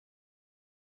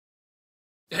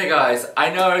Hey guys,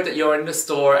 I know that you're in the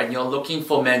store and you're looking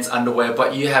for men's underwear,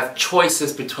 but you have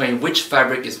choices between which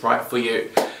fabric is right for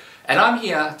you. And I'm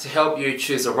here to help you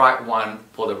choose the right one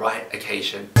for the right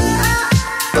occasion.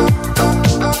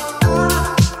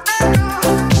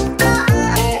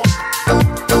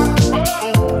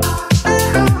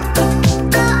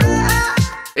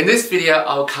 In this video,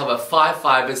 I'll cover 5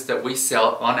 fibers that we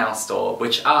sell on our store,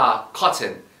 which are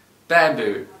cotton,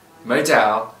 bamboo,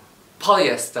 modal,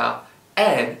 polyester,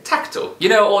 and tactile. You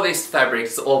know, all these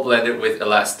fabrics all blended with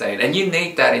elastane, and you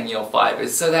need that in your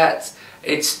fibers so that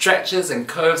it stretches and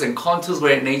curves and contours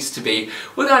where it needs to be.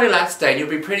 Without elastane, you'll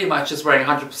be pretty much just wearing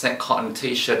 100% cotton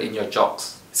t-shirt in your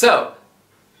jocks. So,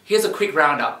 here's a quick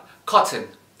roundup. Cotton.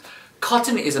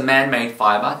 Cotton is a man-made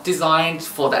fiber designed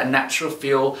for that natural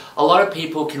feel. A lot of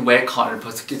people can wear cotton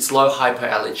because it's low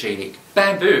hypoallergenic.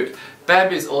 Bamboo.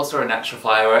 Bamboo is also a natural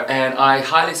fiber, and I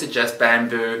highly suggest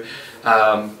bamboo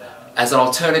as an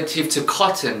alternative to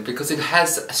cotton because it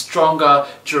has a stronger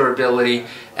durability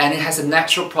and it has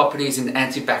natural properties in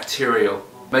antibacterial.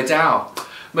 Modal.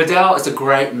 Modal is a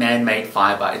great man-made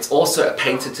fiber. It's also a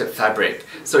patented fabric,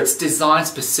 so it's designed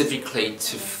specifically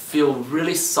to feel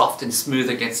really soft and smooth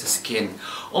against the skin,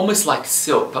 almost like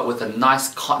silk but with a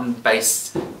nice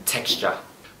cotton-based texture.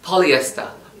 Polyester.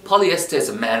 Polyester is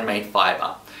a man-made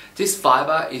fiber. This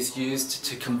fiber is used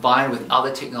to combine with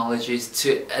other technologies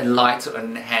to enlighten or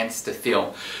enhance the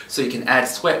film. So you can add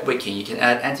sweat wicking, you can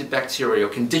add antibacterial, you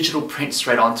can digital print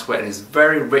straight onto it, and it's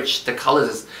very rich, the colours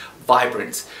is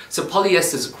vibrant. So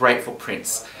polyester is great for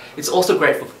prints. It's also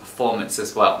great for performance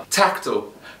as well.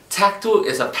 Tactile. Tactile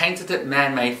is a patented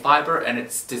man-made fiber and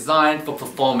it's designed for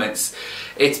performance.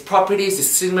 Its properties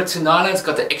is similar to nylon, it's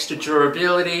got the extra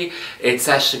durability, it's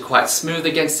actually quite smooth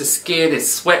against the skin, it's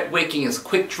sweat wicking, it's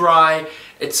quick dry,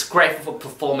 it's great for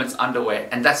performance underwear,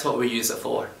 and that's what we use it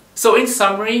for. So in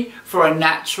summary, for a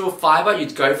natural fiber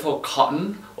you'd go for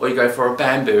cotton or you go for a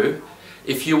bamboo.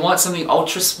 If you want something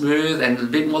ultra smooth and a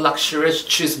bit more luxurious,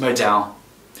 choose modal.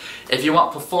 If you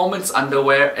want performance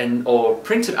underwear or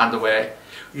printed underwear,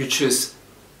 you choose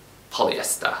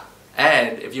polyester.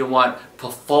 And if you want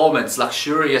performance,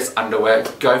 luxurious underwear,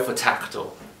 go for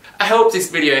tactile. I hope this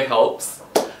video helps.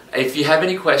 If you have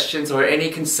any questions or any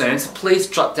concerns, please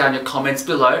drop down your comments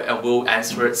below and we'll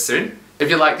answer it soon. If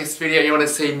you like this video and you want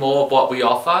to see more of what we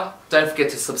offer, don't forget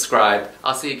to subscribe.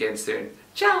 I'll see you again soon.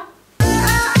 Ciao!